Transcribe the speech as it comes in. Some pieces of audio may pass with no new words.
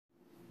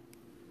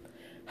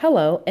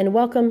Hello and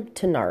welcome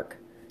to NARC,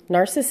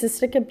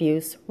 Narcissistic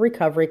Abuse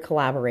Recovery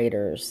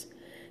Collaborators.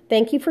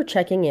 Thank you for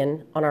checking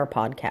in on our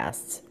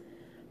podcasts.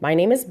 My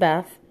name is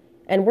Beth,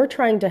 and we're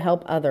trying to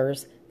help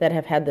others that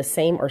have had the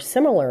same or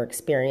similar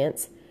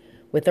experience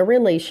with a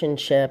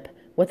relationship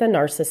with a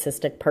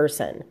narcissistic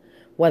person,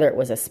 whether it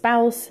was a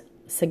spouse,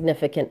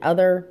 significant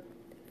other,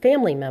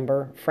 family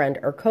member, friend,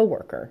 or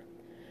coworker.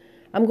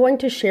 I'm going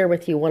to share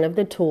with you one of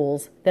the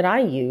tools that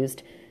I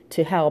used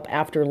to help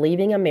after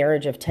leaving a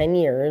marriage of 10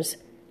 years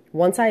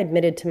once I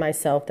admitted to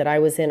myself that I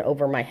was in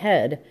over my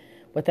head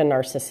with a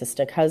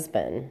narcissistic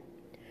husband.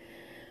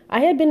 I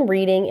had been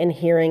reading and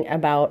hearing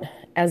about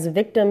as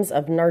victims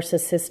of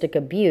narcissistic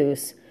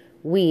abuse,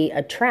 we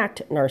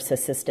attract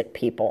narcissistic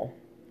people.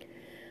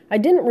 I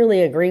didn't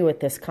really agree with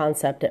this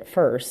concept at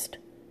first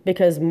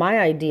because my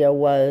idea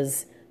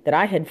was that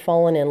I had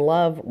fallen in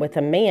love with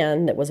a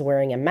man that was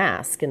wearing a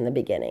mask in the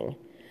beginning.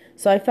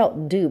 So I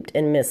felt duped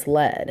and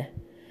misled.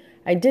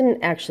 I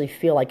didn't actually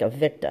feel like a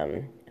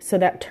victim, so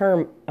that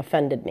term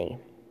offended me.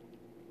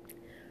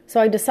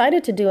 So I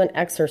decided to do an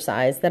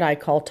exercise that I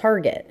call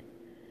Target.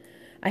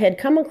 I had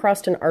come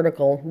across an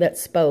article that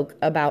spoke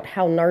about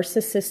how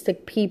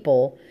narcissistic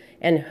people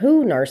and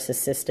who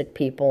narcissistic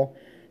people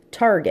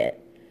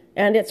target.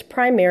 And it's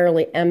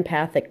primarily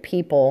empathic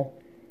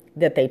people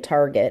that they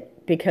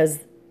target because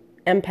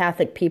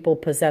empathic people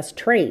possess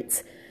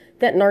traits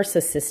that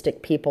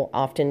narcissistic people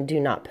often do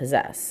not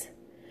possess.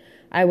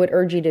 I would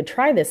urge you to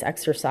try this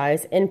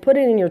exercise and put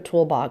it in your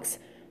toolbox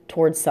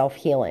towards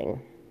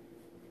self-healing.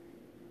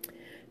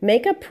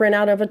 Make a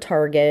printout of a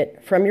target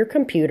from your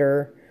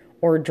computer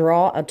or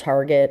draw a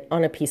target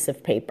on a piece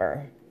of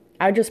paper.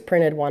 I just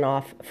printed one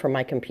off from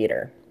my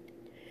computer.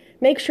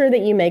 Make sure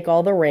that you make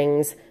all the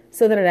rings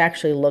so that it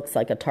actually looks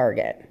like a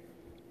target.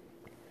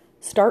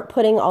 Start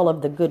putting all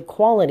of the good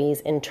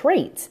qualities and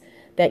traits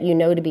that you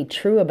know to be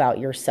true about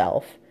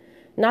yourself,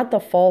 not the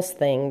false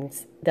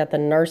things that the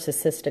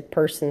narcissistic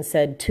person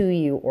said to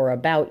you or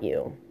about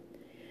you.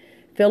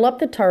 Fill up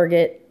the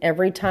target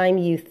every time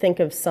you think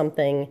of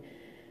something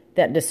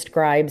that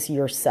describes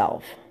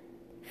yourself.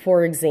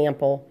 For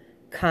example,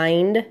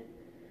 kind,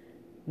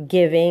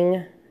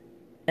 giving,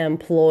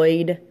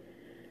 employed,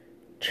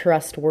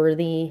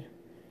 trustworthy,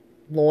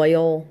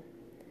 loyal,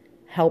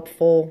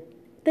 helpful,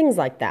 things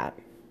like that.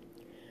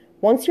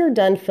 Once you're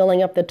done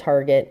filling up the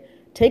target,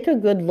 take a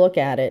good look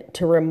at it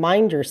to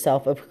remind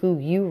yourself of who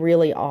you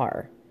really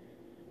are.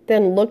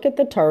 Then look at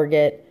the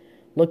target,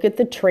 look at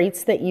the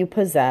traits that you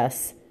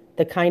possess,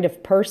 the kind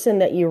of person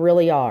that you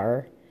really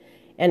are,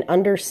 and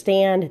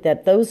understand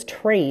that those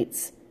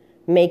traits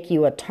make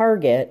you a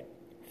target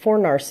for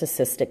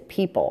narcissistic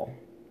people.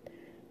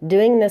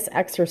 Doing this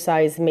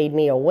exercise made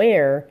me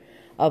aware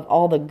of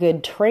all the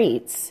good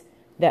traits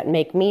that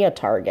make me a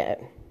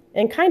target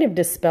and kind of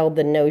dispelled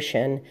the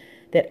notion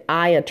that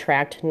I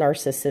attract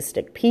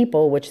narcissistic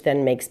people, which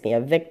then makes me a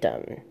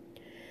victim.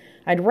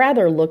 I'd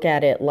rather look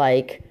at it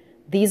like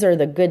these are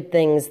the good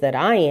things that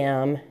I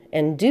am,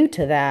 and due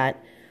to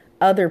that,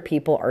 other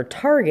people are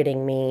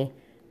targeting me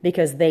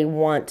because they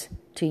want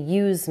to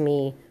use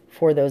me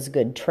for those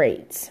good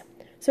traits.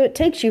 So it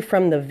takes you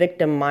from the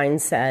victim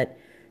mindset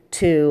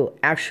to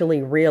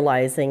actually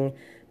realizing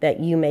that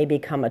you may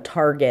become a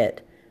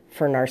target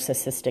for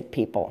narcissistic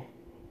people.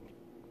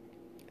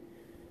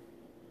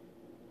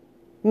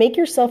 Make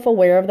yourself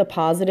aware of the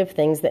positive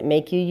things that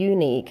make you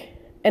unique,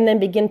 and then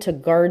begin to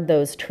guard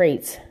those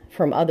traits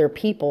from other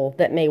people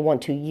that may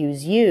want to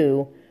use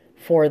you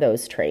for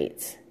those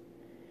traits.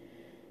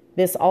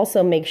 This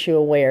also makes you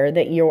aware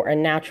that you're a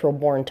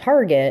natural-born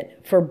target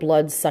for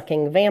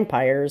blood-sucking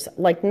vampires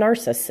like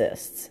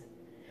narcissists.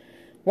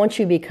 Once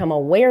you become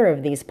aware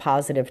of these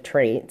positive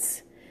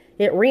traits,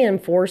 it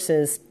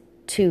reinforces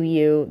to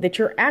you that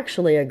you're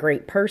actually a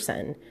great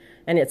person,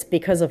 and it's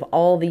because of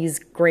all these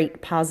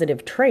great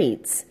positive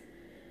traits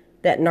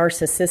that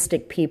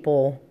narcissistic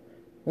people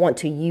want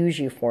to use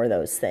you for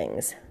those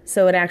things.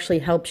 So it actually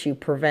helps you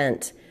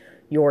prevent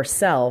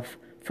yourself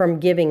from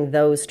giving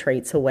those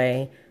traits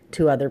away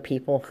to other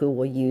people who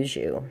will use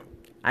you.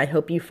 I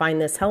hope you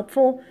find this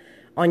helpful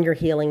on your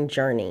healing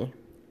journey.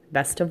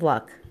 Best of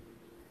luck.